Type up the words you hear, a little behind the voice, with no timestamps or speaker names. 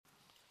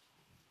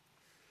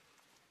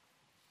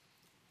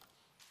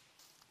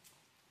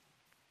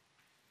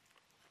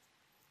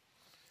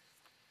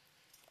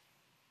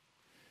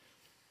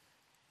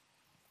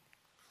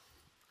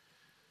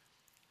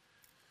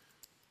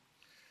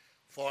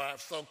For our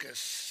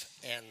focus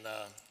in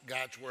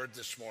God's Word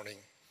this morning,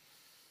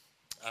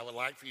 I would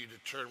like for you to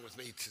turn with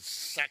me to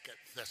 2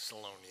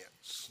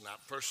 Thessalonians, not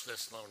 1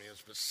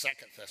 Thessalonians, but 2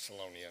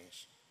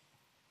 Thessalonians.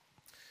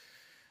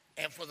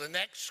 And for the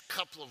next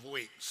couple of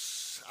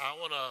weeks, I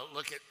want to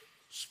look at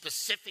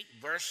specific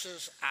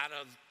verses out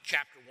of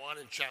chapter 1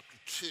 and chapter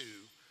 2,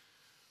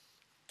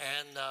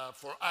 and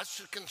for us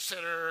to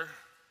consider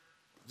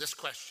this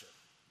question: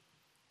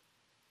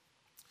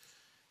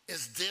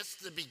 is this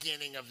the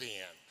beginning of the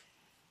end?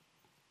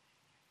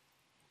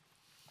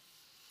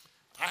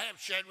 I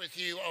have shared with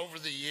you over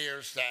the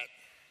years that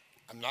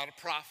I'm not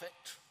a prophet.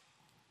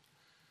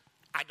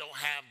 I don't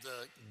have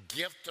the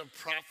gift of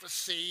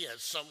prophecy,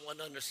 as some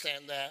would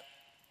understand that.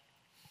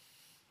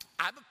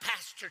 I'm a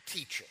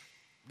pastor-teacher.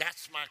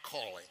 That's my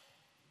calling.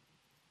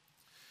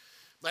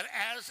 But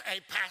as a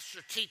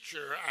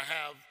pastor-teacher, I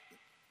have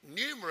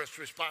numerous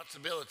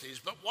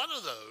responsibilities, but one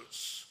of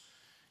those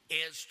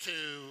is to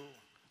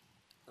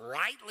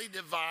rightly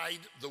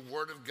divide the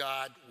Word of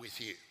God with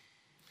you.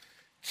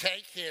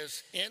 Take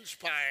His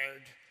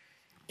inspired,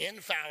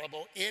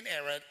 infallible,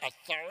 inerrant,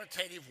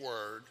 authoritative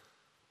Word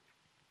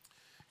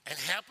and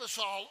help us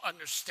all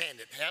understand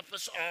it. Help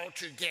us all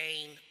to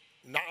gain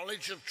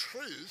knowledge of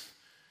truth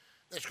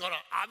that's going to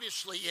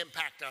obviously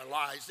impact our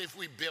lives if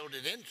we build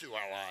it into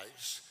our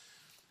lives,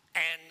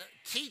 and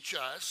teach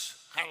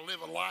us how to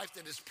live a life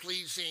that is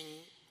pleasing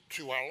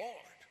to our Lord.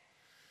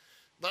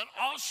 But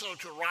also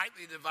to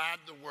rightly divide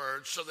the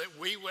word so that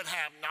we would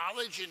have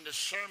knowledge and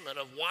discernment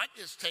of what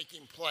is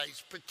taking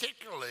place,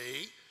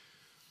 particularly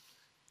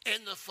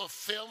in the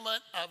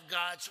fulfillment of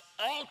God's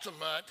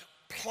ultimate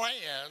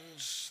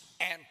plans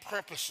and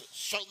purposes,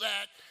 so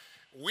that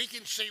we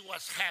can see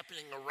what's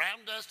happening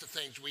around us, the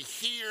things we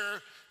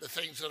hear, the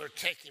things that are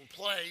taking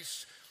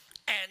place,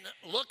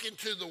 and look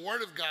into the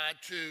Word of God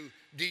to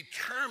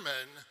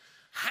determine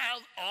how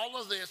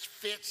all of this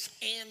fits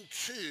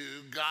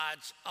into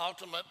God's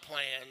ultimate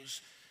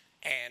plans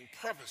and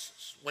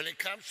purposes. When it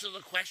comes to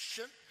the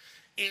question,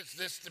 is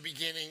this the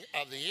beginning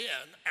of the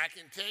end? I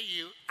can tell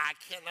you I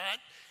cannot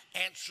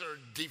answer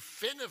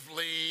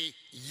definitively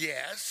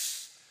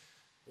yes.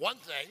 One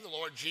thing, the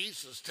Lord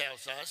Jesus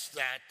tells us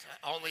that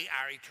only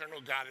our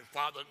eternal God and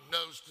Father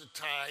knows the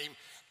time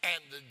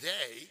and the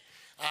day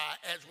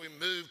as we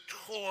move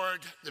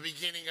toward the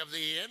beginning of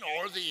the end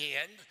or the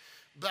end.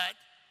 But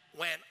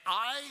when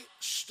I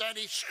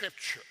study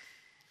Scripture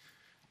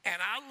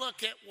and I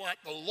look at what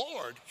the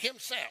Lord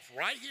Himself,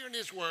 right here in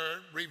His Word,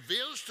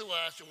 reveals to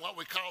us in what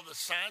we call the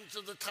signs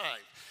of the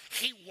time,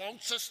 He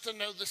wants us to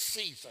know the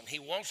season. He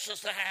wants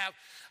us to have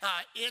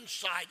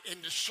insight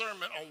and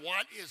discernment on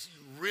what is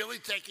really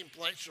taking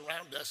place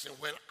around us. And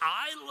when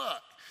I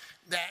look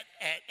that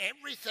at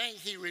everything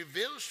He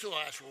reveals to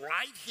us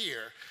right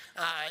here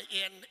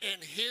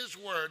in His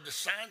Word, the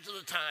signs of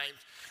the times,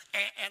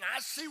 and I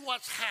see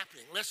what's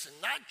happening. Listen,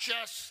 not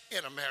just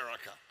in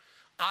America.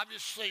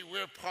 Obviously,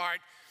 we're part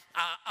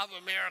of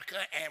America,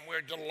 and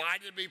we're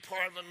delighted to be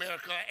part of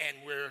America, and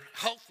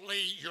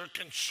hopefully you're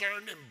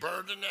concerned and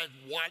burdened at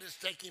what is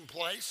taking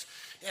place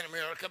in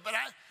America. But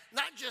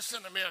not just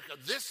in America,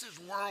 this is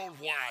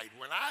worldwide.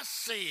 When I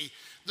see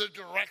the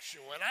direction,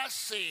 when I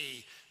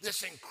see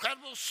this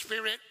incredible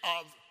spirit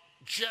of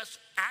just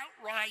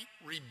outright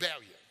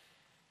rebellion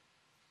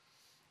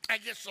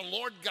against the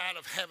Lord God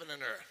of heaven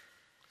and earth,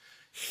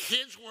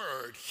 His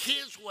Word,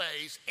 His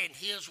ways, and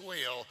His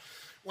will,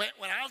 when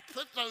I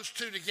put those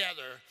two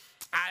together,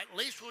 I at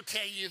least will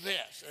tell you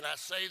this, and I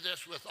say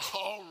this with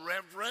all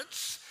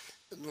reverence,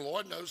 and the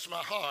Lord knows my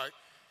heart: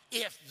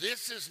 if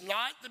this is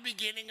not the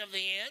beginning of the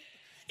end,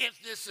 if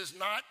this is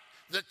not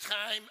the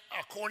time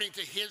according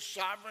to His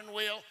sovereign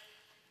will,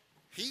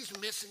 He's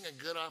missing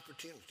a good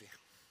opportunity.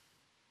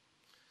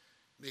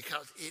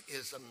 Because it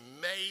is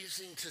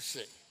amazing to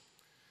see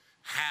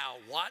how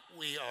what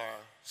we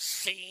are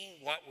seeing,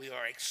 what we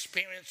are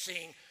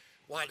experiencing,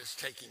 what is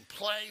taking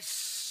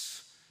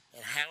place,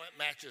 and how it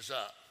matches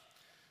up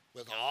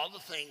with all the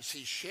things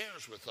He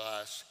shares with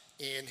us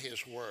in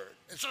His Word.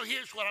 And so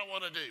here's what I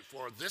want to do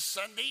for this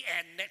Sunday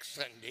and next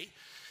Sunday.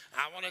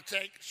 I want to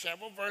take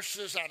several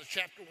verses out of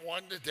chapter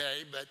 1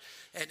 today,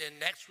 and then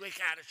next week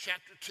out of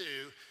chapter 2,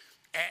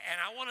 and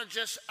I want to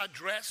just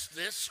address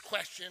this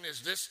question: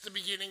 is this the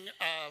beginning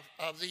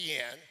of the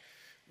end?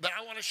 But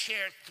I want to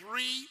share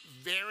three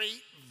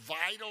very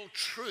vital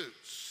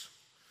truths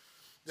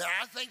that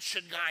I think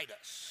should guide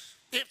us.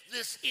 If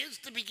this is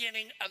the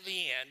beginning of the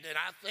end, and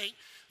I think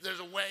there's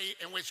a way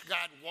in which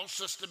God wants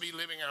us to be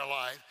living our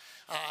life,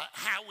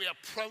 how we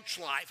approach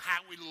life,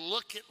 how we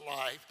look at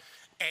life,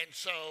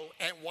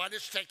 and what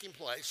is taking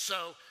place.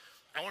 So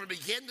I want to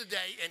begin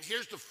today, and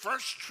here's the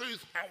first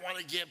truth I want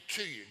to give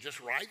to you. Just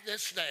write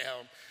this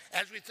down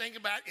as we think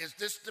about, is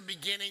this the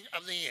beginning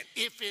of the end?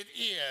 If it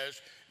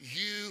is,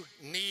 you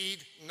need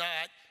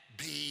not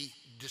be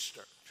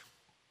disturbed.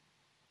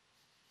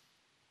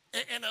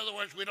 In other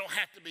words, we don't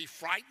have to be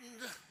frightened.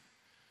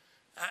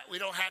 We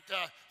don't have to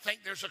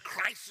think there's a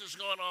crisis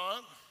going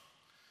on.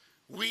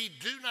 we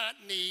do not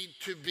need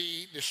to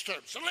be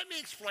disturbed. So let me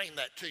explain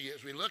that to you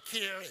as we look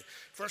here at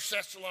 2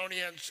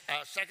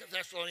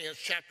 Thessalonians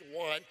chapter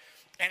 1.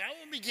 And I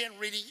will begin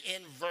reading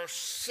in verse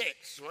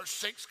 6. Verse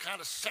 6 kind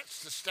of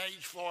sets the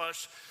stage for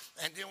us,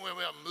 and then we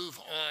will move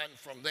on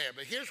from there.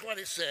 But here's what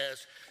it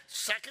says.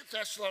 2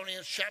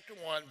 Thessalonians chapter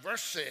 1,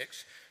 verse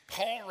 6,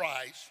 Paul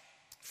writes,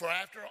 "For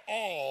after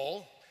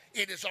all,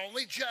 it is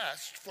only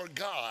just for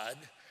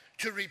God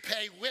to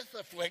repay with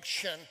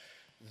affliction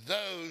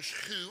those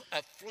who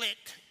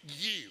afflict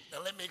you."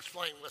 Now let me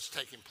explain what's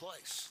taking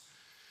place.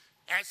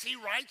 As he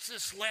writes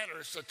this letter,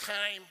 it's a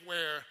time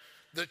where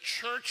the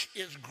church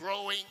is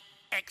growing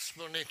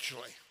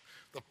exponentially.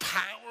 The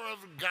power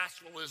of the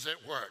gospel is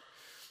at work.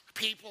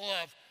 People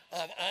of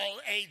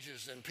all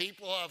ages and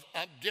people of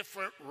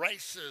different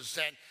races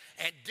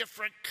and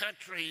different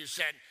countries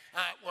and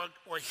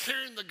we're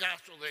hearing the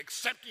gospel, they're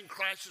accepting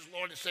Christ as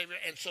Lord and Savior.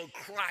 And so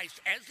Christ,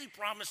 as he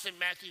promised in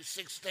Matthew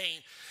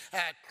 16,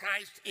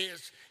 Christ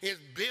is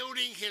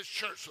building his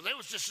church. So there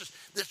was just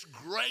this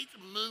great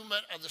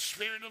movement of the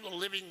Spirit of the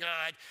living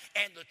God,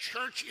 and the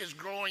church is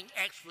growing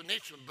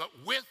exponentially. But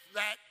with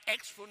that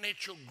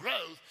exponential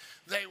growth,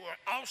 they were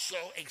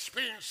also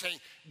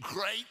experiencing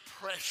great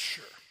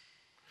pressure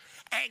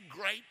and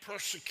great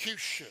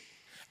persecution,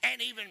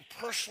 and even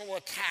personal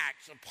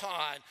attacks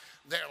upon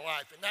their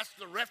life. And that's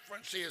the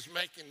reference he is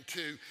making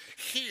to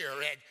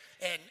here.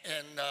 And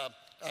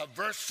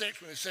verse 6,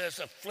 when it says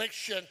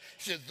affliction,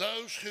 he says,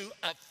 those who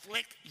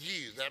afflict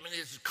you. That means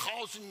it's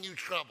causing you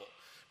trouble,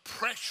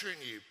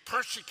 pressuring you,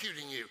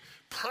 persecuting you,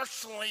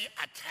 personally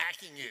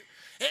attacking you.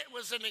 It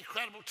was an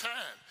incredible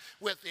time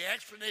with the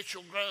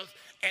exponential growth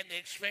and the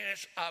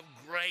experience of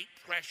great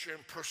pressure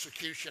and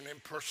persecution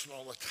and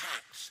personal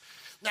attacks.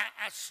 Now,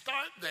 I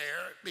start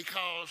there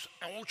because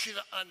I want you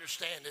to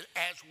understand that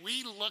as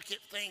we look at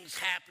things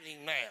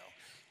happening now,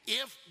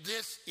 if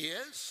this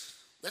is,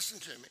 listen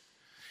to me,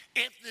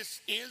 if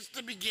this is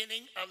the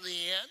beginning of the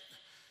end,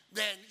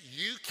 then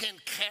you can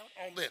count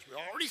on this. We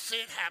already see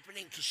it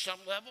happening to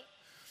some level.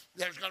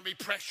 There's going to be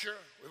pressure.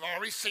 We've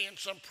already seen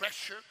some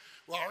pressure.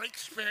 We're already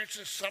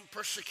experiencing some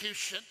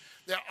persecution.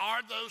 There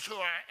are those who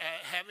are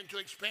having to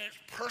experience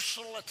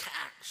personal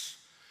attacks.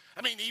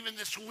 I mean, even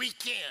this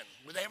weekend,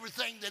 with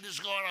everything that is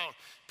going on,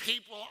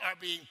 people are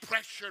being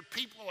pressured,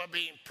 people are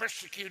being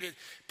persecuted,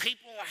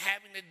 people are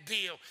having to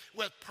deal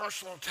with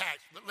personal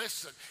attacks. But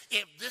listen,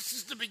 if this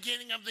is the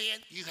beginning of the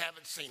end, you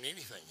haven't seen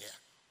anything yet.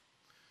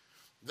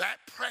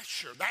 That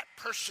pressure, that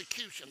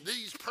persecution,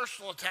 these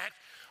personal attacks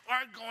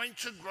are going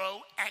to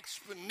grow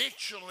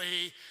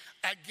exponentially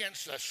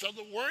against us. So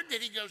the word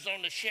that he goes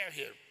on to share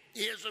here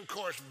is, of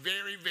course,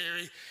 very,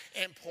 very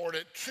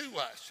important to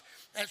us.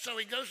 And so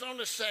he goes on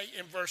to say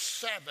in verse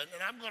 7,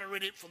 and I'm going to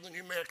read it from the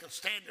New American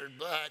Standard,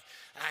 but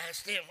I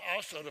asked him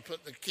also to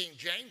put the King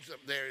James up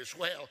there as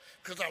well,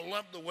 because I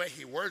love the way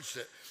he words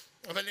it.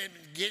 But in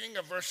the beginning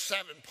of verse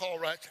 7, Paul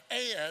writes,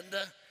 and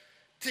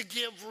to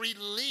give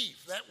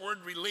relief. That word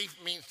relief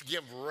means to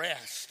give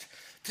rest.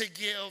 To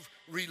give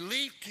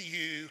relief to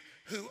you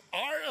who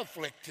are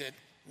afflicted.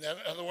 In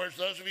other words,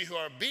 those of you who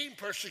are being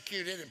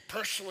persecuted and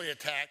personally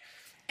attacked,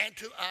 and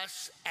to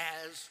us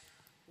as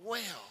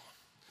well.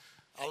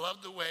 I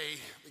love the way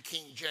the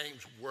King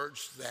James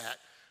words that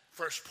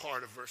first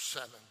part of verse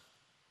 7,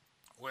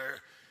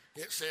 where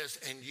it says,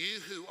 and you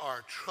who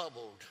are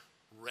troubled,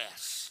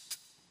 rest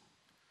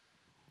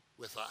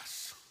with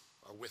us,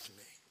 or with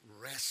me.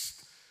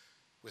 Rest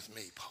with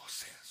me, Paul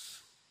says.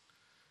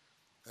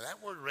 Now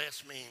that word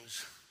rest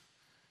means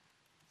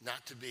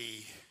not to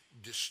be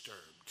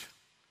disturbed,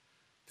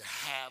 to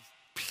have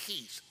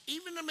peace,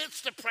 even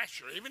amidst the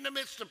pressure, even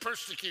amidst the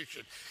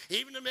persecution,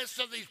 even amidst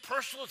of these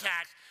personal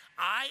attacks.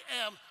 I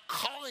am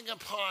calling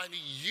upon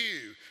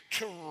you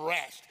to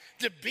rest,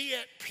 to be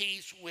at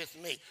peace with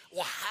me.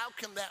 Well, how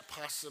can that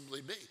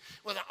possibly be?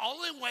 Well, the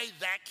only way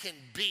that can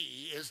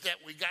be is that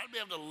we got to be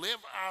able to live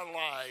our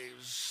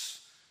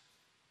lives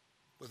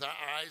with our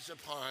eyes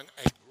upon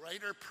a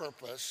greater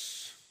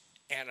purpose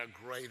and a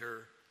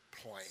greater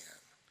plan.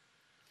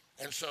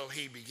 And so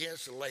he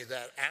begins to lay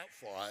that out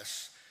for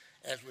us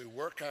as we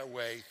work our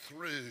way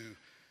through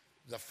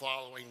the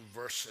following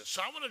verses.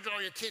 So I want to draw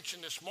your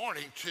attention this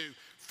morning to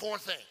 4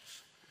 things.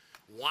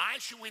 Why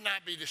should we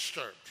not be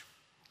disturbed?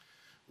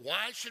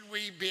 Why should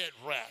we be at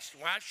rest?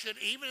 Why should,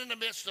 even in the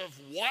midst of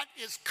what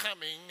is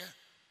coming,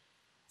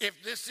 if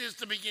this is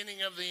the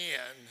beginning of the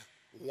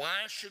end,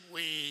 why should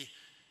we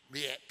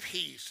be at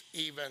peace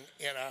even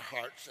in our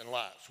hearts and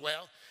lives?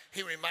 Well,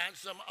 he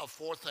reminds them of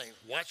 4 things.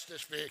 Watch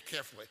this very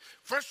carefully.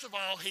 First of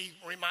all, he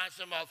reminds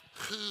them of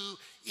who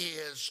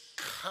is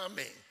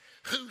coming.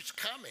 Who's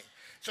coming?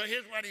 So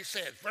here's what he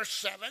said. Verse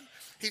 7,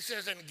 he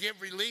says, and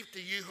give relief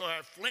to you who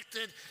are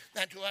afflicted,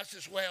 and to us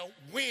as well,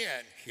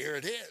 when, here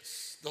it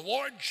is, the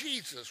Lord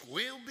Jesus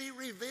will be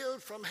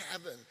revealed from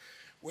heaven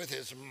with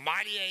his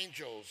mighty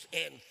angels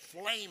in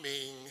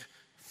flaming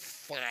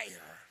fire.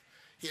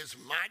 His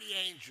mighty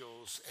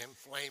angels in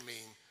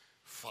flaming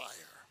fire.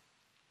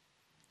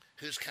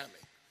 Who's coming?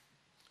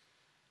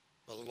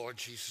 Well, the Lord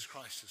Jesus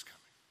Christ is coming.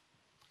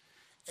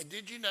 And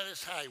did you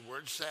notice how he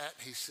words that?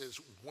 He says,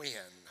 when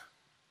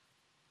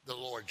the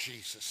Lord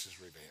Jesus is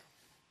revealed,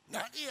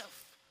 not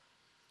if.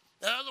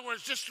 In other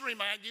words, just to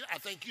remind you, I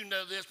think you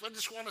know this, but I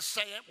just want to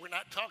say it. We're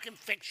not talking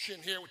fiction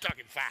here, we're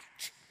talking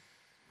fact.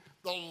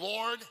 The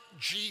Lord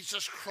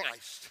Jesus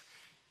Christ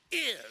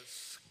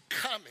is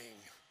coming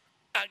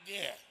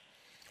again.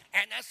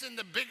 And that's in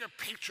the bigger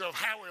picture of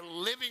how we're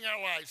living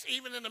our lives,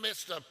 even in the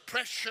midst of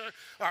pressure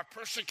or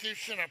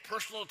persecution or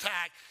personal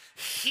attack.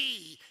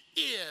 He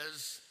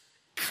is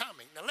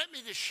coming. Now, let me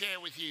just share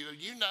with you,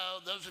 you know,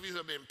 those of you who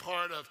have been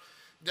part of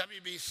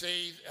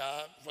WBC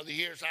for the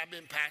years I've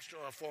been pastor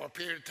or for a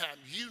period of time,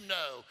 you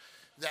know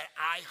that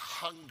I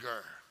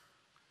hunger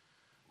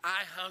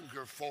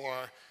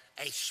for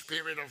a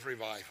spirit of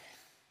revival.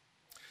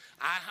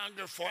 I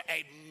hunger for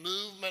a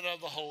movement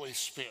of the Holy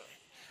Spirit,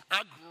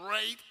 a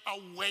great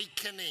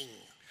awakening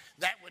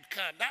that would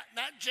come,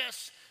 not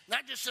just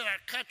in our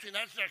country,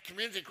 not just in our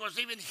community, of course,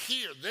 even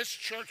here, this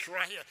church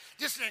right here,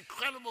 just an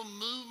incredible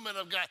movement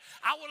of God.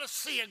 I want to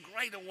see a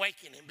great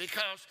awakening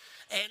because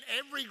in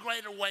every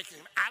great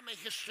awakening, I'm a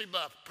history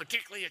buff,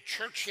 particularly a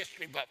church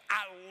history buff.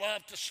 I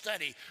love to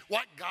study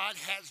what God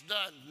has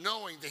done,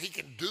 knowing that he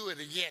can do it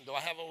again. Do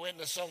I have a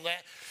witness on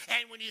that?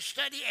 And when you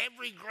study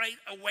every great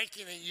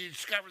awakening, you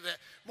discover that,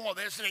 boy,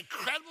 there's an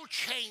incredible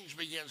change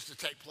begins to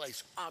take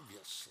place,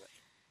 obviously.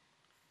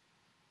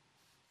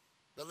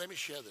 But let me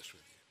share this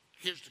with you.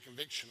 Here's the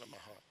conviction of my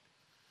heart.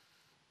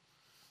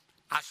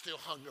 I still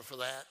hunger for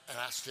that, and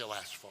I still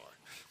ask for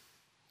it.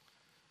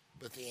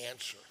 But the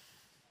answer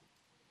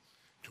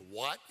to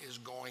what is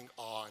going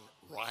on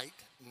right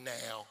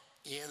now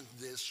in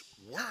this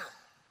world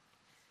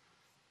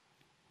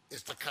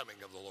is the coming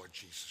of the Lord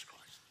Jesus Christ.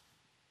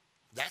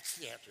 That's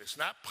the answer. It's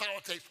not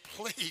politics,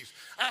 please.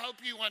 I hope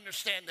you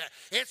understand that.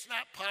 It's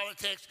not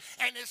politics,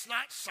 and it's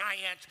not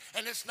science,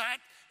 and it's not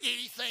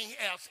anything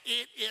else.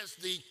 It is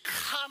the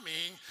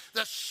coming,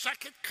 the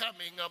second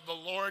coming of the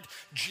Lord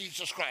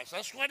Jesus Christ.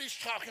 That's what he's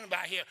talking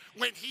about here.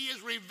 When he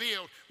is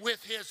revealed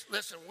with his,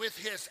 listen, with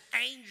his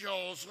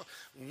angels,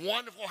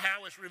 wonderful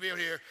how it's revealed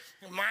here,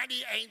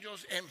 mighty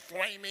angels in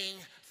flaming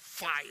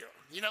fire.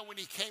 You know, when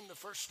he came the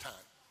first time,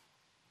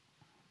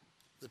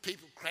 the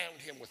people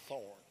crowned him with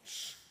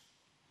thorns.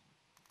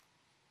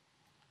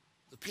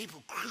 The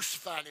people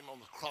crucified him on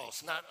the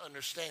cross, not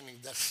understanding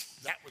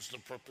that was the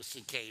purpose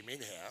he came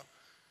anyhow,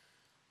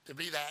 to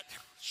be that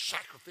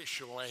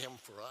sacrificial lamb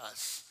for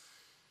us.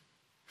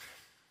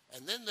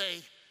 And then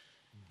they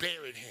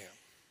buried him,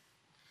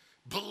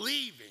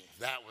 believing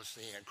that was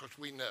the end. Of course,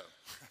 we know,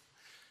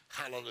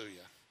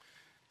 hallelujah,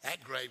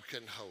 that grave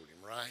couldn't hold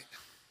him, right?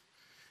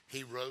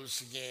 He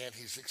rose again.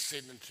 He's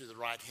ascended to the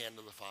right hand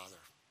of the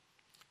Father.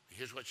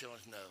 Here's what you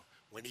want to know.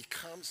 When he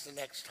comes the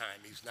next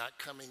time, he's not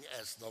coming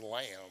as the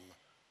lamb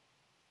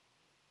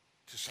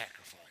to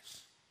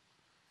sacrifice.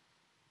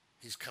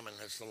 He's coming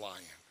as the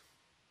Lion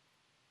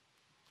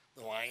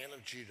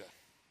of Judah.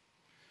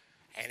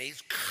 And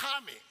he's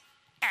coming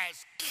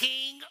as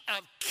King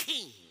of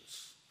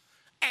Kings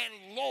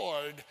and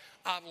Lord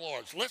of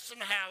Lords. Listen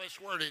to how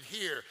it's worded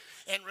here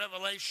in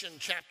Revelation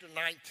chapter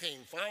 19.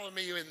 Follow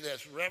me in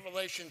this,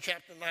 Revelation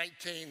chapter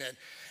 19,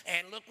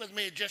 and look with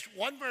me just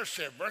one verse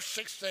here, verse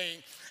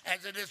 16,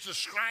 as it is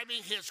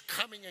describing his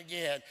coming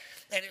again.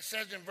 And it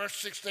says in verse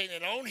 16,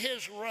 and on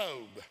his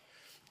robe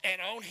and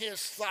on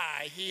his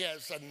thigh he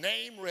has a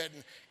name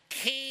written,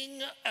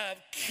 King of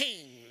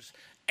Kings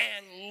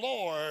and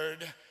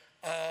Lord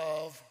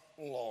of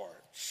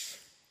Lords.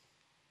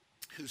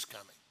 Who's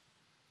coming?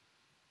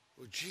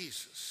 Well,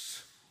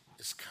 Jesus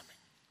is coming.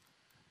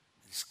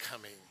 He's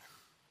coming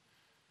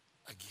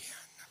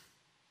again.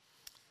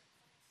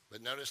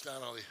 But notice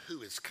not only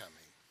who is coming,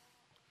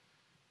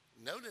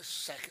 notice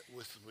second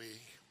with me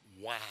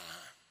why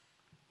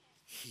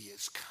he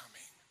is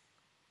coming.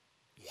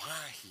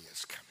 Why he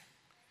is coming.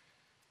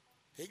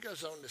 He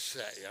goes on to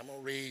say, I'm going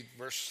to read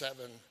verse 7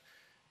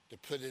 to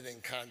put it in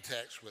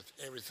context with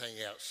everything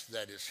else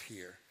that is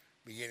here.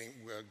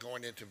 We're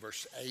going into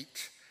verse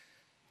 8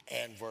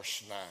 and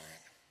verse 9.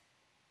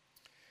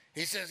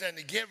 He says, and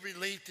to give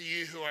relief to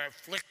you who are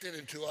afflicted,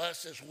 and to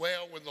us as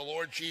well when the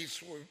Lord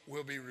Jesus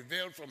will be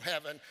revealed from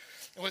heaven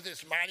with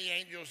his mighty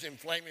angels in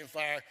flaming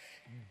fire,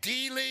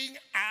 dealing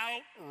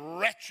out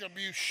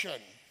retribution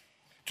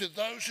to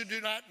those who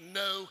do not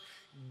know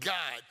God.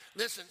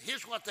 Listen,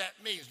 here's what that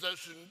means,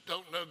 those who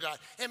don't know God.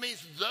 It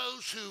means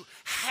those who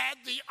had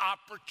the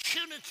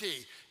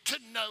opportunity to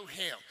know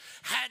him.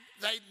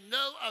 They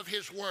know of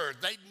his word.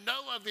 They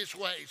know of his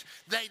ways.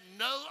 They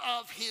know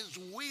of his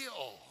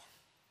will.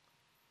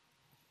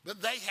 But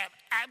they have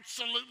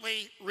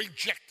absolutely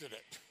rejected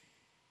it.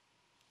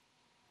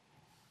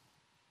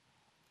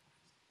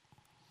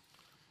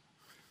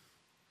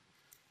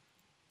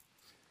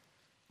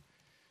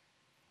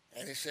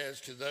 And he says,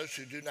 to those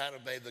who do not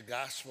obey the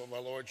gospel of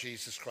our Lord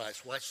Jesus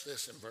Christ, watch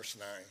this in verse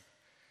 9.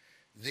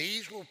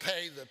 These will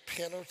pay the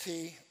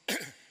penalty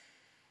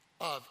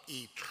of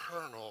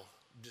eternal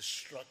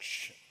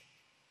destruction,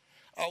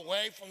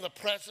 away from the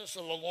presence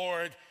of the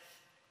Lord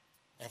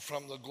and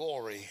from the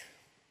glory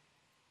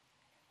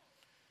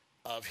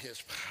of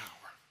his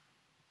power.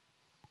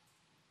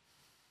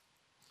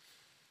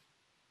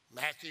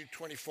 Matthew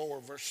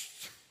 24,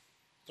 verse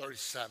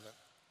 37.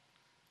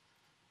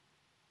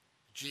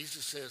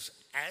 Jesus says,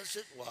 as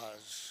it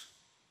was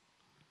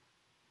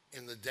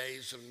in the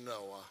days of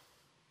Noah,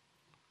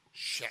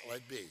 shall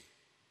it be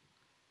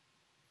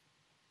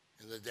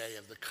in the day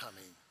of the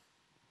coming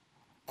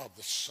of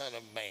the Son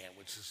of Man,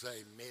 which is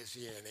a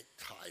messianic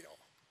title,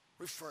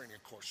 referring,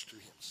 of course, to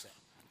himself.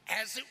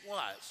 As it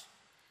was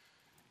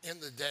in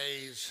the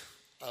days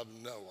of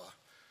Noah.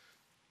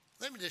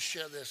 Let me just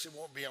share this. It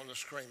won't be on the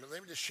screen, but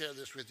let me just share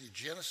this with you.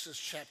 Genesis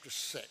chapter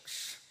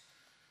 6.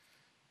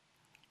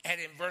 And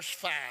in verse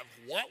 5,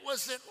 what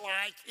was it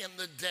like in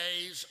the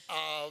days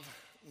of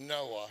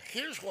Noah?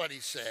 Here's what he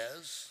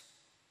says.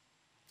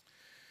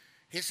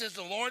 He says,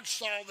 the Lord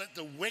saw that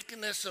the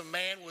wickedness of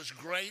man was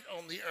great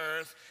on the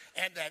earth,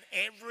 and that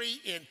every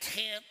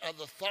intent of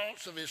the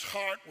thoughts of his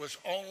heart was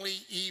only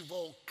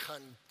evil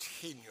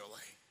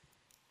continually.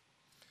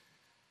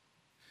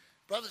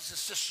 Brothers and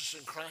sisters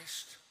in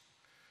Christ,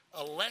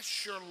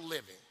 unless you're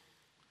living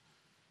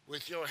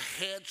with your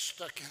head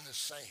stuck in the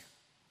sand,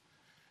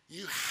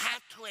 you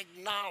have to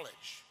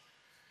acknowledge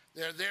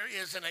there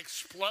is an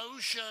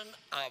explosion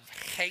of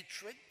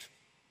hatred.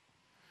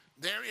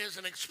 There is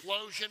an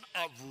explosion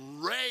of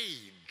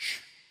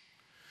rage.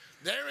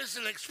 There is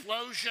an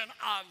explosion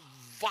of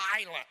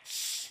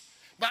violence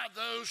by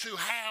those who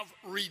have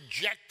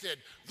rejected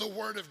the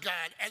Word of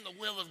God and the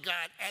will of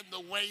God and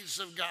the ways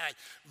of God.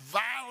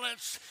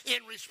 Violence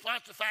in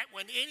response to the fact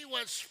when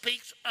anyone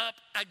speaks up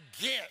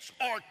against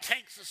or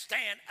takes a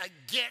stand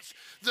against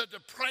the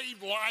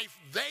depraved life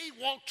they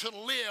want to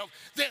live,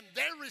 then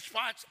their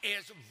response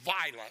is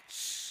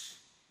violence.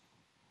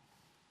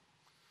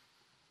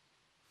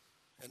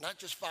 And not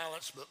just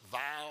violence, but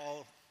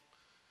vile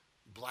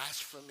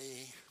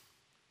blasphemy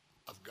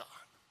of God.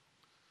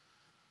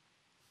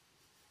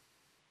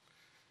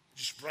 It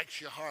just breaks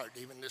your heart,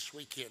 even this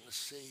weekend, to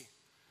see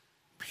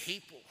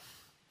people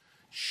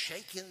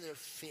shaking their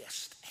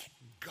fist at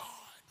God,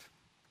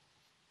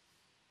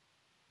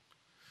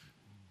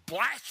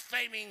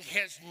 blaspheming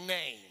his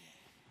name,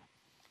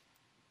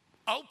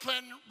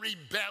 open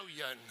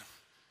rebellion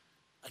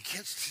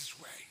against his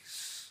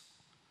ways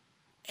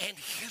and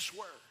his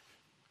word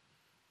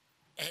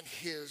and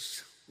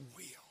his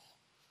will.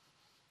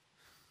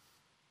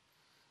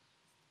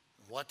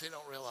 What they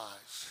don't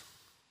realize,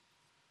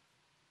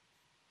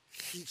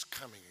 he's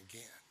coming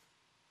again.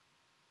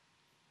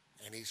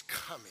 And he's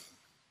coming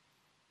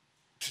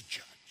to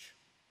judge.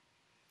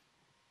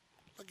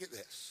 Look at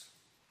this.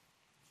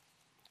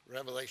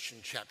 Revelation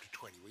chapter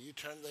 20. Will you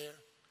turn there?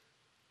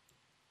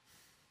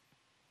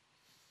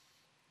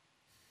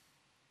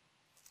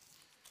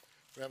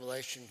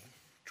 Revelation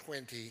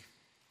 20,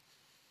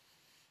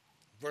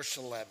 verse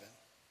 11.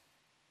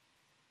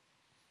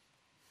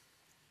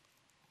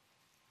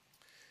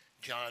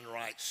 John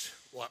writes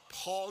what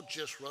Paul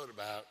just wrote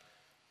about.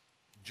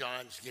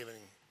 John's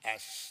giving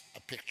us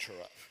a picture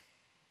of.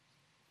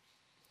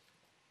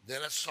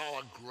 Then I saw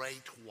a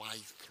great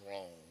white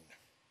throne.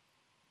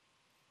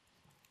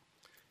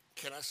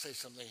 Can I say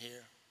something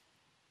here?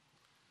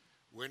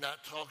 We're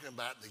not talking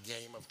about the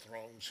Game of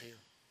Thrones here.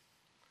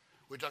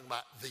 We're talking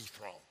about the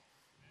throne.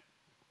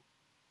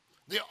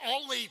 The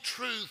only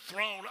true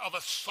throne of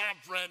a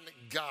sovereign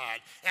God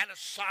and a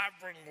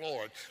sovereign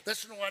Lord.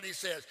 Listen to what he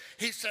says.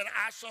 He said,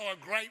 I saw a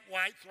great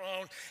white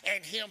throne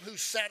and him who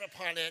sat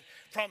upon it,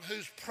 from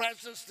whose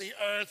presence the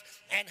earth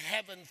and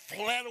heaven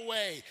fled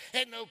away,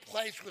 and no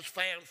place was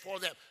found for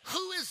them.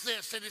 Who is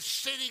this that is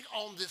sitting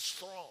on this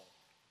throne?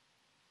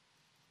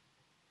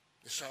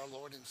 It's our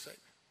Lord and Savior.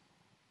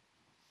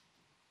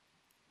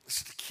 This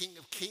is the King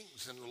of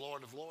Kings and the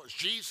Lord of Lords.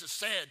 Jesus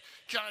said,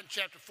 John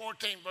chapter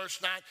 14, verse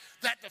 9,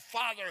 that the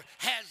Father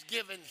has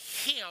given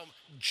him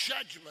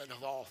judgment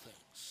of all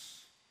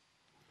things.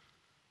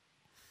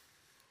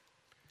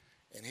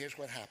 And here's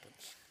what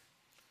happens.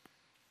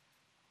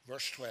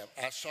 Verse 12,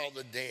 I saw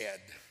the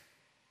dead,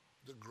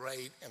 the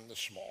great and the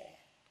small,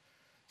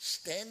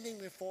 standing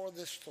before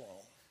this throne.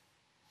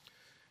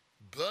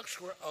 Books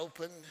were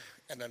opened,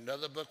 and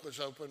another book was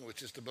opened,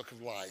 which is the book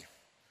of life.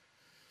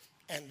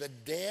 And the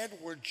dead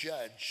were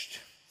judged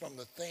from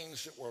the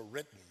things that were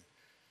written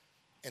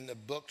in the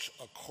books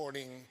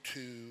according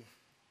to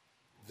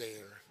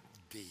their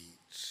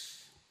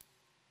deeds.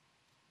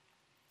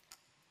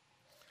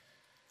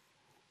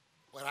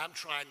 When I'm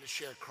trying to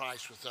share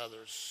Christ with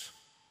others,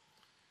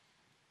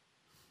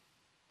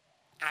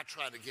 I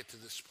try to get to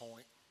this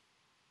point.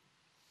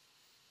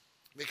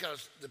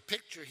 Because the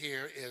picture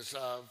here is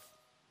of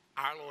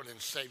our Lord and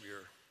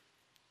Savior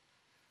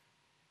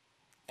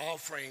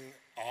offering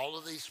all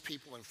of these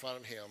people in front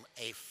of him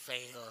a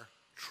fair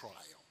trial.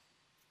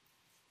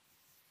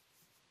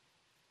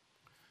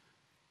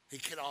 He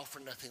can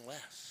offer nothing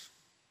less.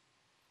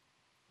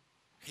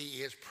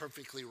 He is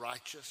perfectly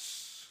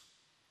righteous.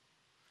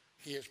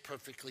 He is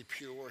perfectly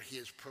pure. He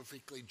is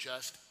perfectly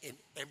just in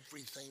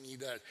everything he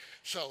does.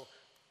 So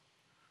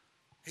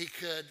he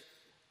could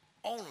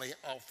only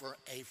offer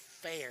a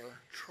fair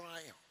trial.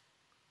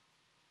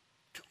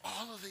 to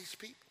all of these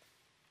people.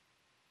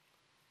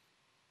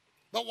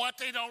 But what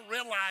they don't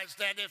realize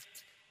that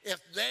if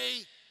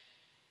they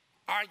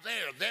are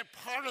there, they're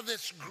part of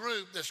this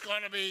group that's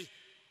going to be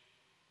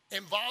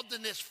involved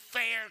in this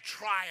fair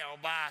trial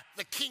by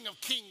the King of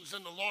Kings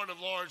and the Lord of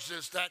Lords,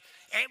 is that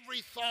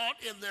every thought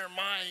in their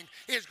mind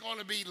is going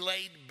to be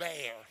laid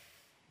bare.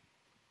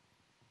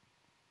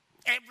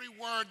 Every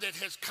word that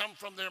has come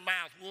from their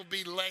mouth will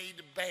be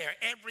laid bare.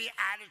 Every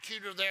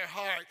attitude of their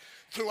heart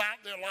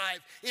throughout their life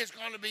is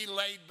going to be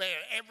laid bare.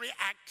 Every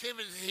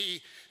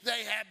activity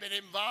they have been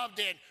involved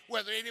in,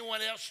 whether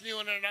anyone else knew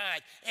it or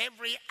not,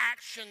 every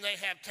action they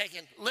have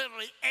taken,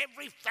 literally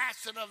every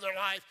facet of their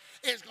life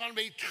is going to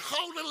be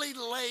totally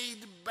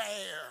laid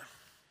bare.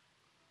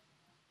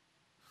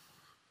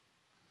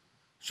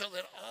 So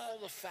that all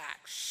the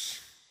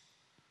facts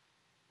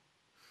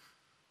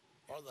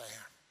are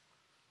there.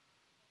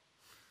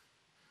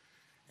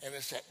 And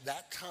it's at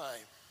that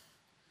time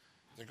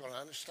they're going to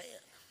understand.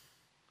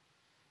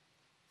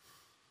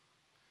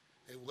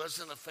 It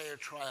wasn't a fair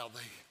trial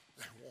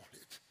they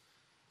wanted.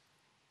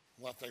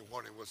 What they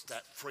wanted was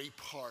that free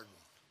pardon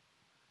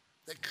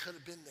that could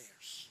have been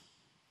theirs.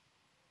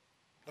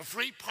 A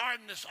free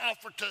pardon is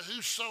offered to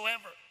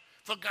whosoever.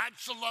 For God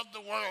so loved the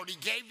world, he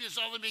gave his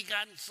only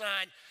begotten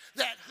Son,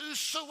 that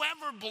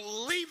whosoever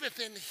believeth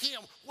in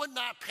him would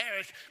not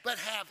perish, but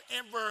have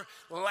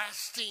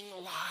everlasting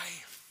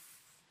life.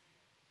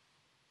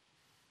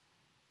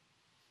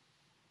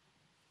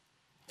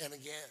 And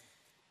again,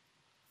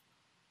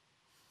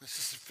 this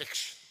is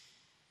fiction.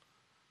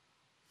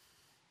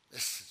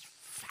 This is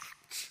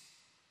fact.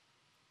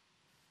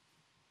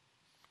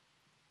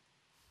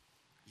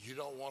 You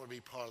don't want to be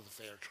part of the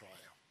fair trial.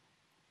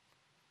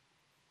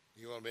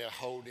 You want to be able to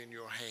hold in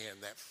your hand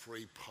that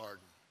free pardon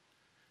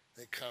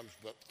that comes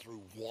but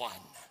through one.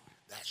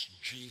 That's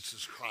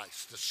Jesus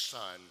Christ, the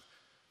Son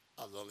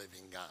of the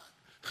living God.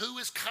 Who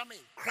is coming?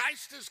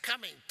 Christ is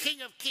coming,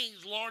 King of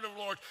Kings, Lord of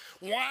Lords.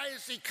 Why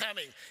is he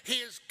coming? He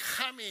is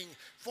coming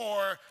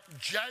for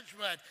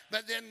judgment.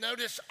 But then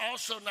notice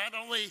also not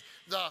only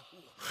the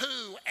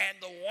who and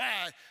the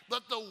why,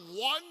 but the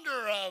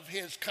wonder of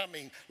his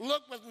coming.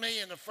 Look with me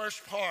in the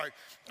first part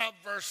of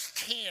verse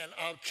 10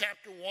 of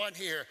chapter 1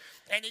 here.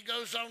 And he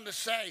goes on to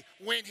say,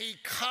 when he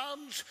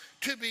comes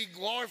to be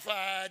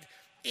glorified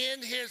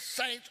in his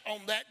saints on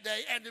that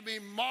day, and to be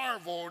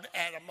marveled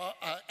at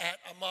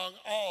among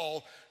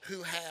all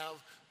who have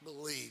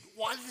believed.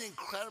 What an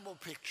incredible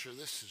picture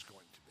this is going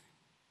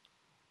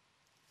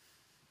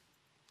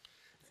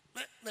to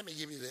be. Let me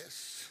give you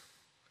this.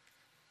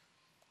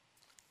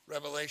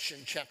 Revelation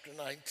chapter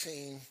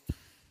 19,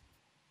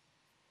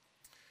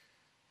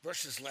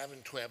 verses 11,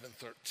 12, and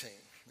 13.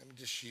 Let me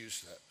just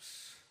use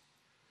those.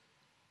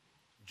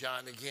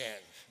 John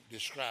again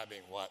describing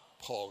what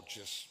Paul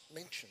just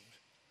mentioned.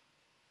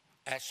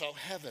 I saw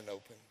heaven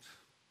opened,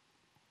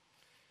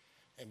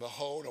 and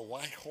behold, a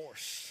white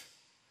horse.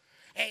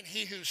 And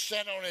he who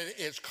sat on it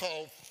is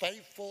called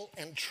Faithful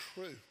and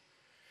True.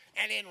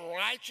 And in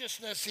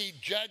righteousness he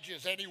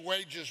judges and he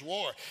wages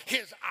war.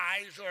 His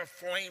eyes are a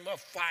flame of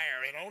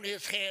fire, and on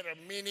his head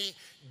are many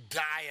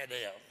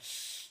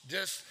diadems.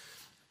 Just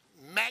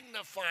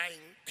magnifying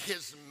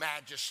his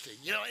majesty.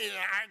 You know, in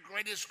our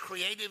greatest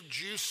creative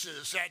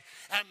juices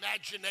and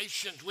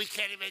imaginations, we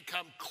can't even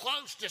come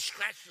close to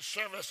scratch the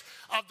surface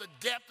of the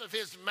depth of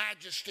his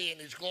majesty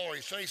and his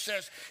glory. So he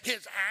says,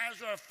 his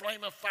eyes are a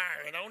flame of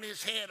fire, and on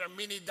his head are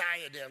many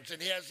diadems,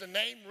 and he has a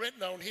name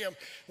written on him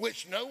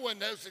which no one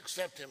knows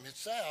except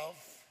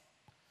himself.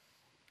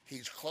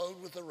 He's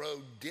clothed with a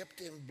robe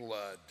dipped in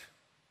blood,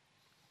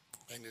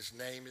 and his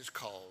name is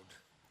called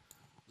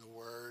the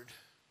Word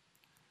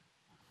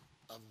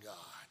of God.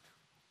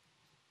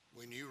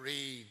 When you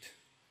read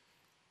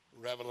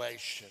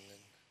Revelation and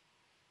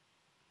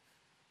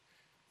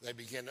they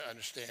begin to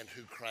understand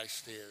who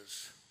Christ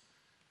is,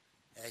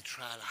 and they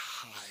try to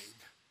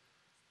hide,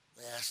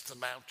 they ask the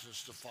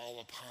mountains to fall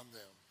upon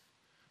them.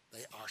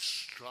 They are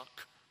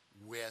struck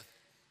with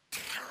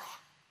terror.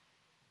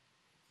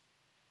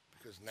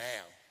 Because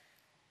now,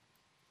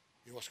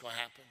 you know what's going to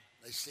happen?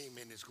 They see him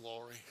in his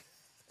glory.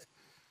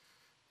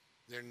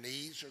 Their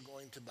knees are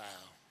going to bow.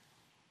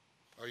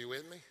 Are you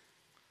with me?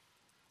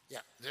 Yeah,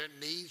 their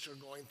knees are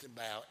going to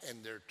bow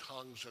and their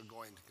tongues are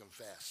going to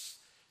confess.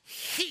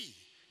 He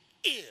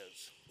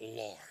is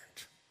Lord.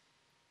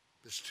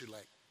 It's too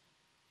late.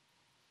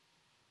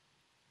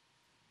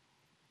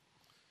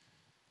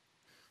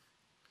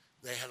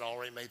 They had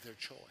already made their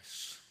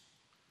choice.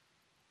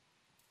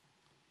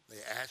 They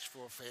asked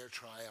for a fair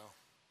trial.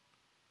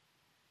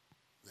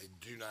 They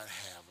do not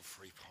have a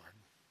free pardon.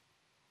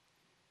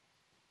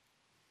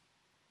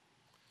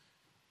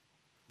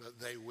 But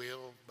they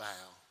will bow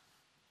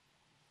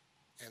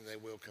and they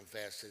will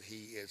confess that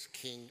he is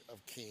King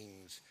of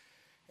Kings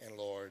and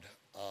Lord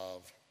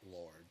of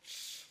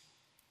Lords.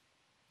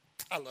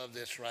 I love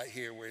this right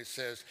here where it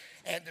says,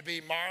 and to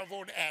be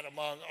marveled at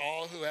among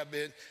all who have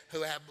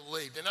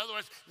believed. In other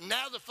words,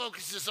 now the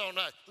focus is on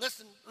us.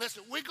 Listen,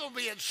 we're going to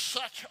be in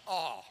such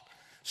awe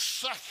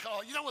such all,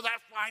 with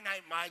our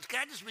finite minds,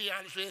 can I just be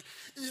honest with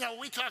you?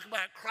 We talk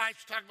about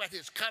Christ, talk about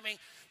his coming,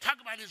 talk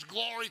about his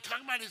glory,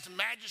 talk about his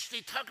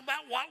majesty, talk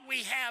about what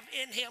we have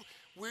in him.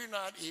 We're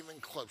not even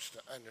close to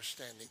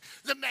understanding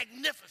the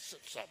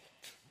magnificence of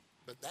it.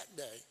 But that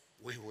day,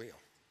 we will.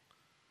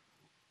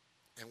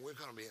 And we're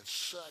going to be in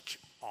such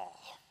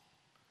awe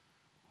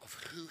of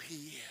who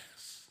he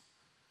is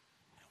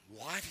and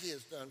what he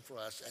has done for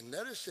us. And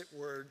notice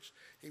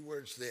he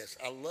words this.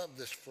 I love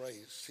this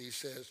phrase. He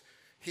says,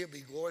 he'll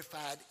be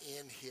glorified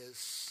in his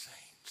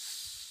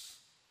saints.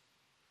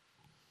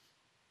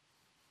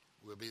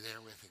 We'll be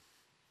there with him.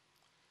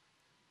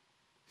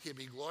 He'll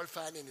be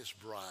glorified in his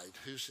bride.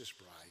 Who's his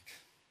bride?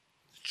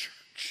 The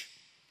church.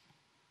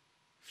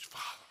 His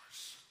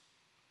followers.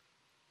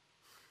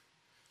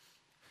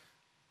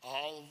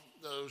 All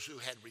those who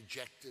had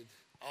rejected,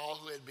 all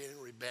who had been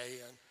in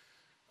rebellion,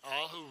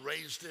 all who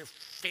raised their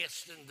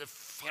fist in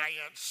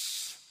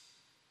defiance,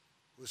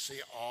 will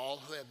see all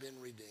who have been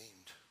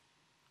redeemed.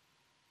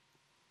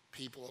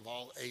 People of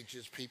all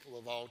ages, people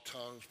of all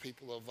tongues,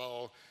 people of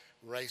all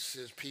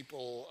races,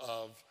 people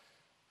of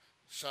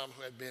some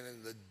who had been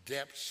in the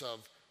depths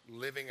of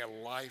living a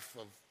life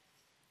of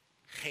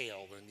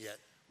hell and yet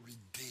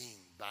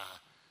redeemed by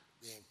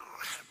the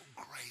incredible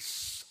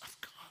grace of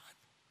God.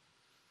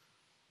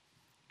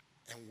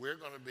 And we're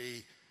going to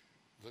be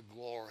the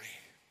glory,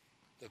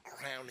 the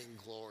crowning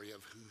glory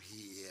of who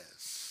he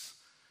is.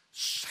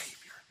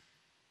 Savior,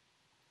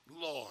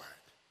 Lord,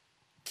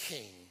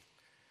 King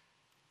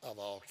of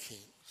all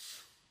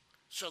kings.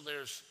 So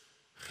there's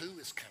who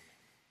is coming.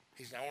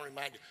 I want to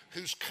remind you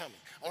who's coming.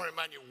 I want to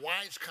remind you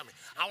why he's coming.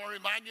 I want to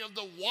remind you of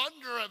the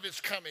wonder of his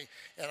coming.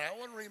 And I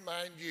want to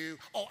remind you,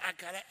 I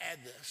got to add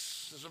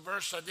this. There's a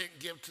verse I didn't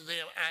give to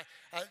them.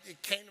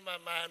 It came to my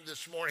mind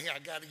this morning. I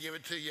got to give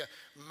it to you.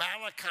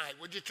 Malachi.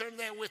 Would you turn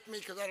there with me?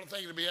 Because I don't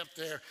think it'll be up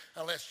there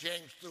unless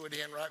James threw it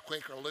in right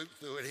quick or Luke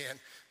threw it in.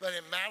 But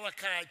in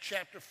Malachi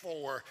chapter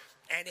 4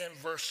 and in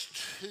verse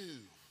 2.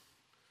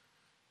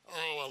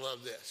 Oh, I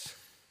love this.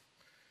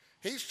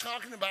 He's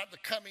talking about the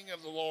coming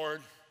of the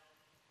Lord.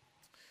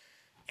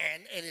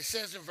 And it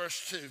says in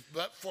verse 2,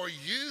 but for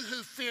you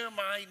who fear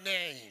my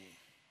name,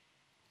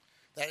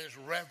 that is,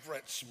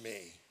 reverence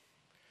me,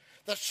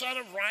 the Son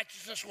of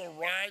Righteousness will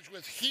rise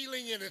with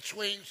healing in its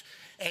wings,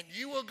 and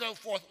you will go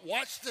forth,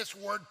 watch this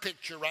word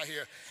picture right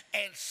here,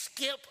 and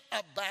skip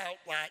about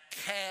like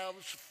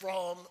calves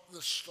from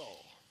the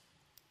stall.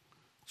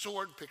 It's a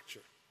word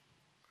picture.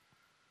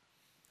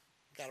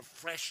 Got a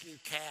fresh new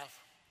calf,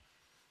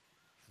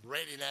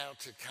 ready now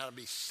to kind of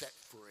be set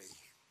free.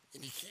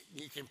 And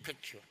you can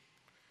picture,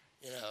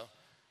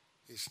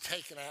 he's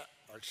taken out,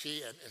 or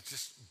she, and it's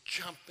just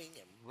jumping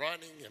and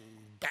running and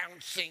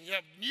bouncing.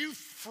 New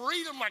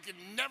freedom like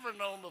I'd never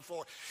known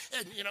before.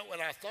 And,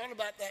 when I thought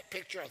about that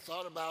picture, I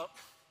thought about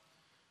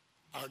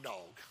our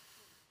dog,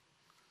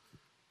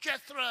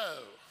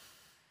 Jethro.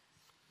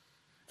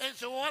 And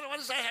so what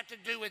does that have to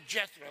do with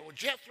Jethro? Well,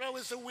 Jethro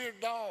is a weird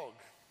dog.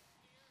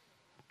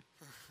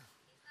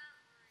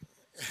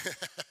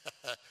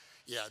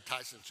 Yeah,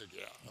 Tyson said,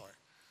 yeah. All right.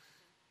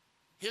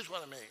 Here's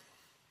what I mean.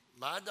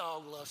 My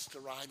dog loves to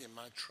ride in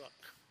my truck.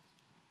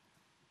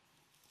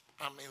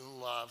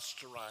 Loves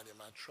to ride in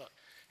my truck.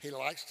 He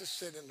likes to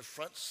sit in the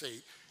front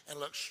seat and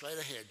look straight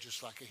ahead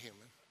just like a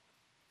human.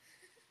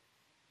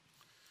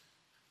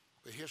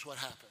 But here's what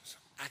happens.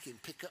 I can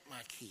pick up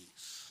my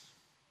keys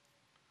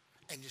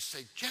and just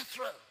say,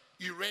 Jethro,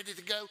 you ready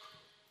to go?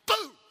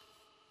 Boom!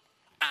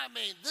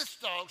 This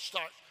dog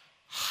starts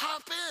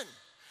hopping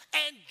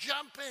and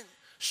jumping,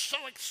 so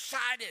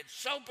excited,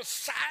 so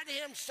beside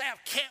himself,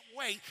 can't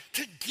wait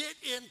to get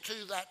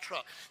into that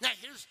truck. Now,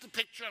 here's the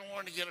picture I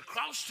wanted to get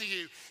across to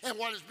you and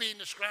what is being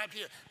described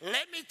here.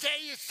 Let me tell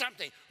you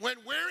something. When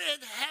we're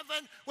in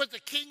heaven with the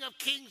King of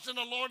Kings and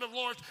the Lord of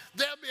Lords,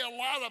 there'll be a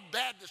lot of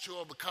Baptists who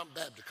will become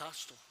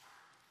Baptist-costal.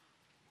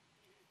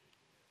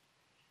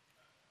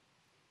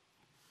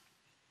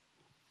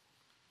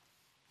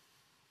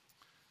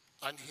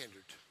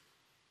 Unhindered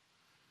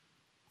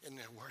in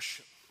their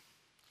worship.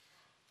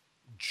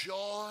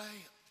 Joy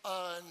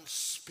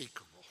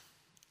unspeakable.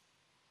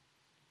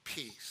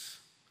 Peace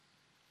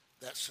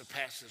that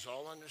surpasses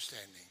all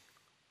understanding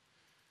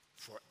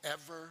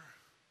forever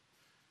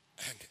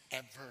and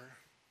ever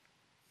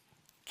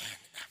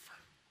and ever.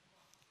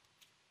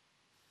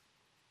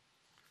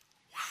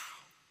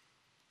 Wow.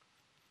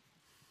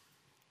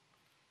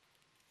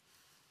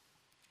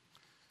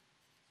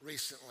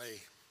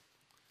 Recently,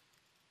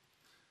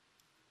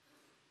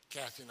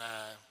 Kathy and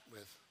I,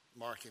 with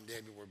Mark and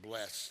Debbie, were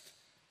blessed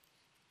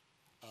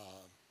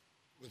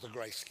with a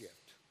grace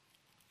gift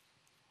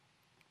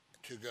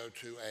to go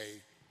to a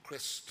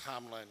Chris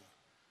Tomlin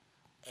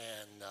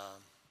and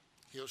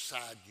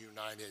Hillside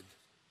United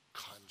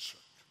concert.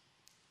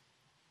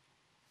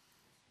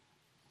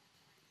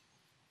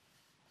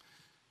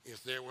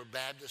 If there were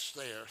Baptists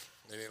there,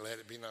 they didn't let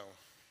it be known.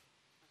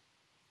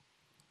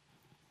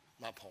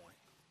 My point,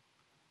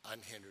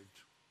 unhindered,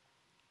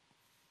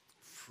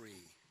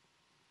 free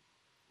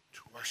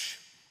to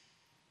worship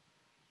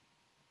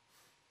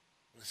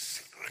with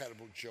secret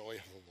incredible joy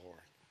of the Lord,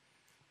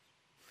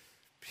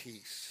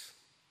 peace,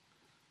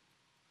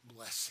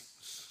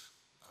 blessings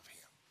of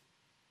him,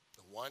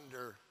 the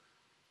wonder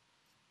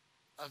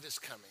of his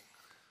coming.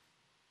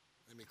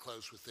 Let me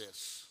close with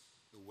this,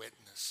 the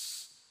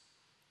witness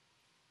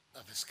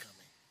of his coming.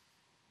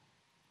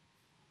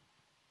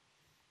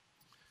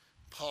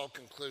 Paul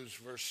concludes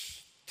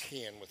verse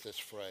 10 with this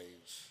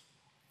phrase.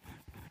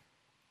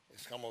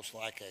 It's almost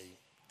like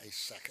a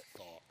second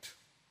thought.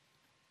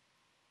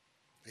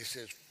 He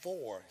says,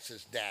 for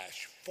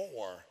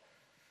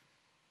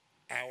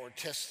our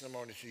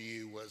testimony to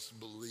you was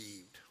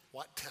believed.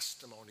 What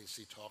testimony is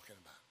he talking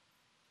about?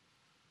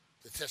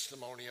 The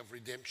testimony of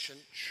redemption?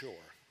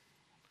 Sure.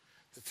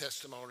 The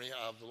testimony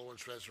of the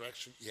Lord's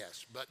resurrection?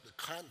 Yes. But the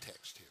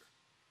context here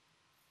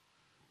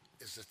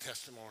is the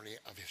testimony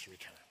of his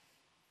return.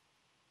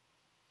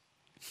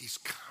 He's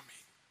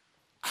coming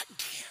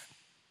again.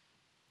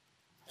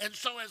 And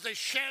so as they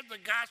shared the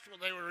gospel,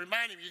 they were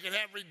reminding him, you can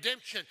have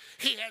redemption.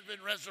 He has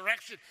been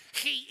resurrection.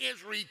 He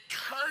is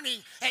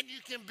returning, and you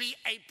can be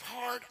a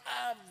part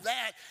of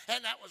that.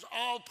 And that was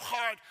all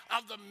part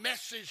of the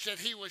message that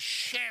he was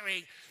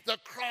sharing, the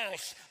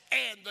cross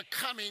and the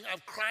coming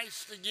of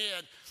Christ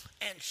again.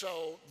 And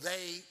so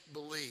they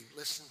believed.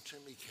 Listen to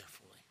me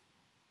carefully.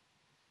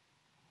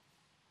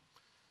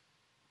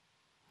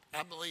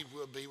 I believe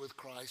we'll be with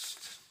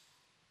Christ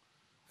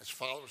as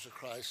followers of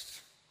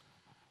Christ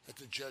at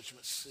the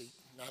judgment seat.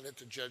 Not at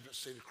the judgment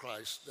seat of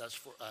Christ, that's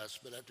for us,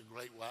 but at the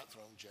great white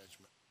throne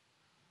judgment.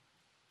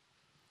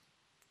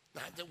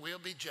 Not that we'll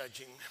be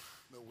judging,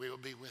 but we'll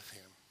be with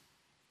him.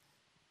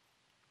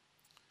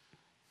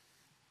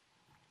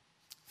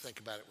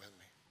 Think about it with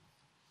me.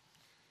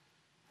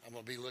 I'm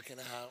going to be looking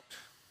out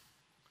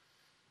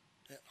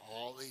at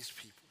all these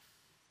people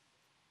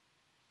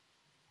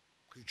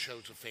who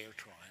chose a fair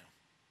trial.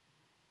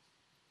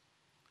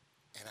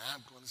 And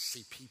I'm going to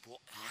see people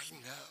I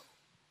know.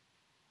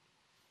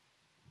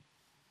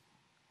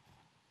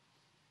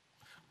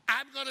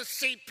 I'm going to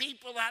see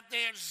people out there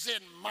that's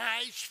in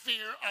my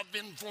sphere of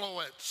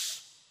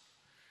influence.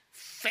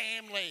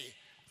 Family,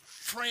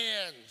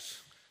 friends,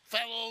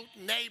 fellow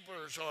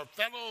neighbors or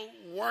fellow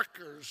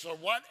workers or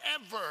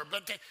whatever.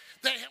 But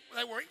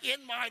they were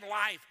in my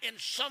life in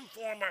some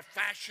form or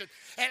fashion.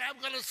 And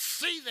I'm going to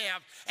see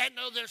them and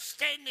know they're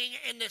standing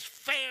in this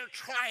fair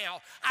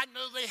trial. I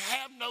know they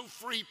have no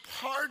free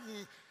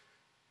pardon.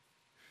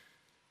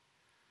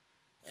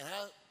 And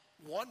I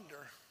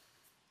wonder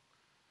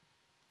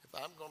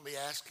if I'm going to be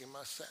asking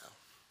myself,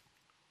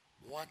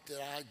 what did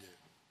I do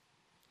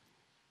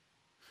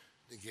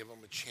to give them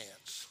a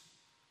chance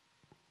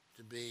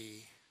to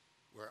be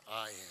where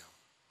I am,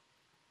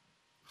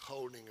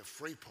 holding a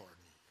free pardon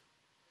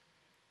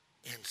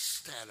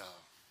instead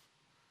of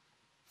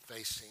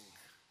facing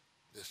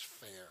this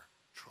fair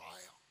trial?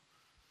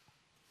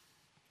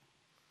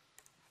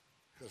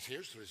 Because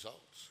here's the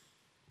results.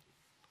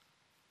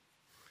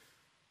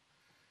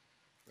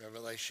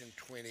 Revelation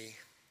 20,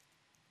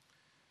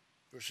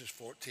 verses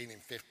 14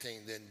 and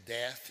 15. Then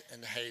death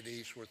and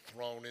Hades were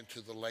thrown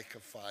into the lake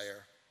of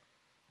fire.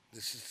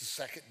 This is the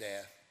second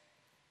death,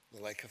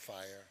 the lake of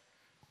fire.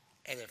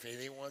 And if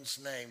anyone's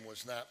name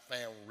was not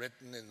found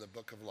written in the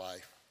book of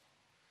life,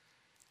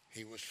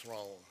 he was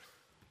thrown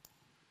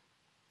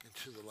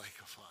into the lake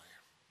of fire.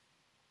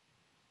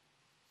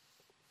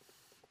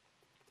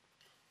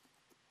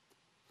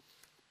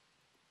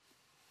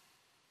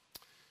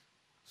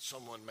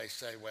 Someone may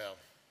say, well,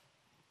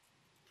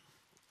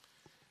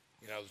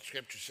 you know, the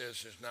scripture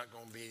says there's not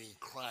going to be any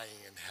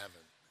crying in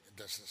heaven. It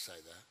doesn't say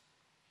that.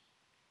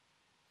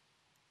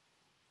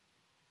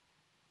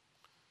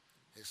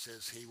 It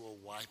says he will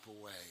wipe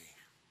away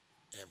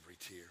every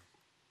tear.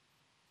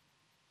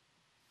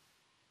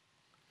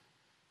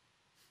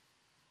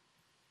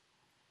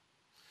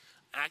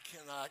 I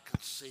cannot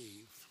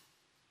conceive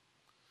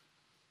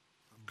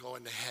of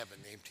going to heaven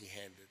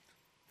empty-handed,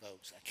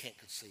 folks. I can't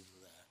conceive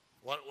of that.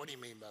 What do you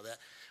mean by that?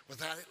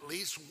 Without at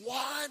least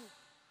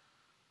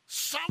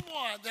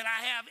someone that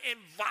I have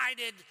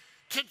invited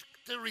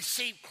to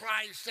receive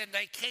Christ, and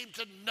they came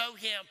to know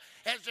him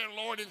as their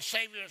Lord and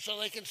Savior, so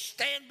they can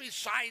stand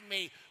beside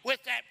me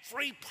with that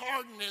free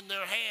pardon in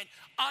their hand,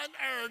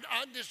 unearned,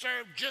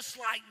 undeserved, just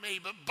like me,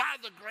 but by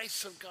the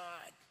grace of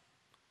God.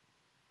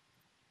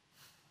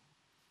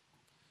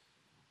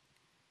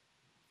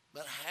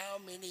 But how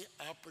many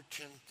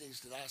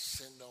opportunities did I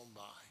send on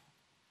by?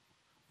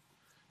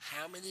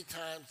 How many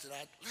times did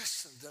I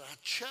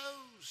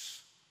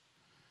chose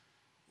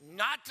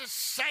not to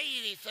say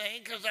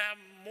anything because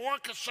I'm more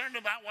concerned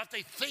about what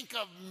they think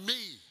of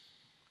me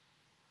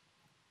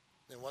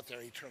than what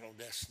their eternal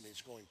destiny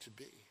is going to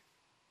be?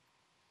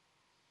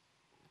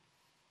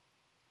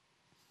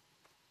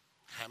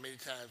 How many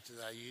times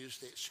did I use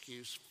the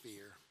excuse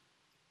fear?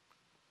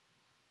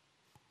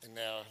 And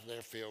now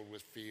they're filled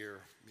with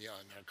fear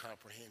beyond our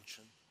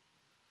comprehension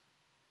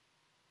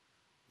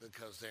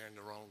because they're in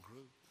the wrong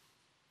group.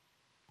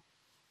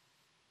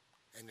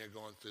 And they're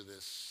going through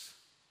this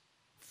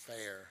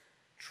fair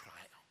trial.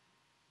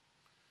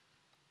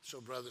 So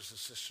brothers and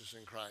sisters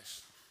in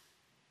Christ,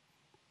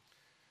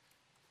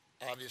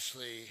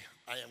 Obviously,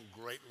 I am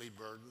greatly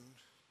burdened.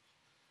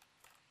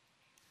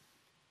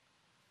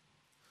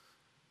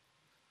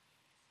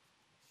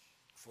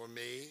 For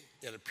me,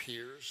 it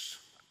appears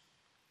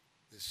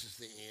this is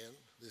the end.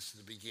 This is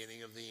the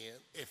beginning of the end.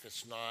 If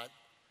it's not,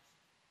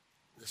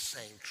 the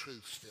same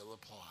truth still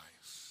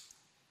applies.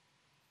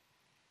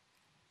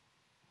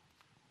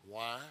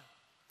 Why?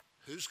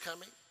 Who's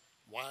coming?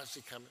 Why is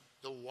he coming?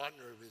 The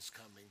wonder of his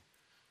coming.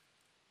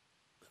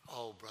 But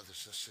oh,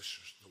 brothers and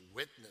sisters, the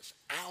witness,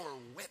 our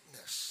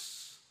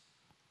witness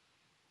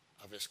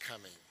of his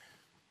coming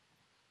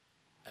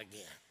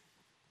again.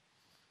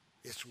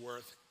 It's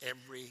worth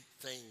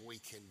everything we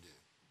can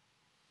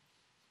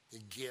do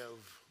to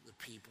give the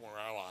people in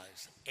our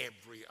lives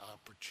every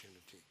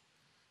opportunity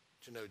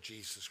to know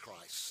Jesus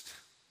Christ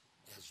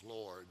as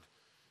Lord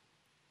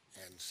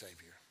and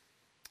Savior.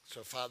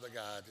 So, Father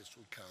God, as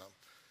we come,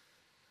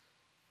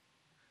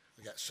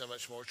 we got so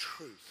much more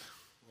truth,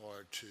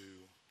 Lord, to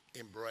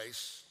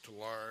embrace, to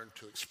learn,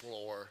 to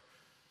explore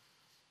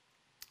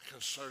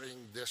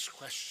concerning this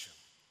question.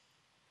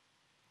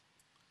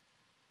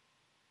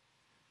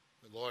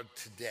 But Lord,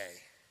 today,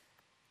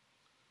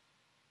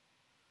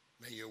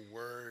 may your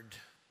word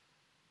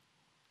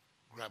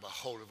grab a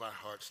hold of our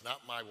hearts,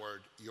 not my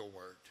word, your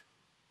word,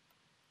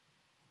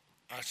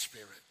 our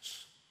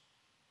spirits,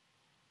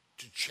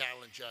 to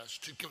challenge us,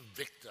 to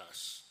convict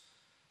us,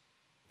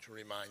 to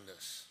remind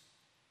us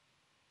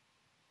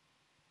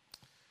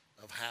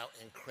of how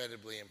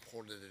incredibly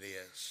important it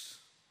is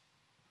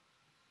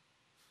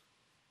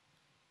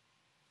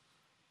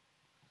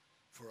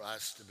for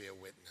us to be a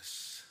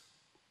witness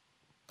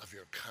of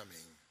your coming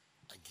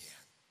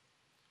again.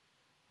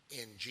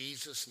 In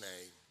Jesus'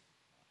 name,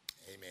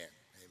 amen.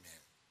 Amen.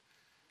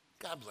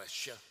 God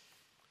bless you.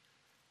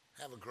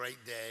 Have a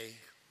great day.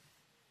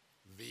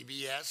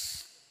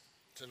 VBS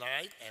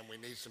tonight, and we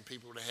need some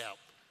people to help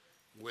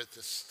with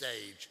the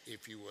stage,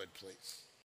 if you would, please.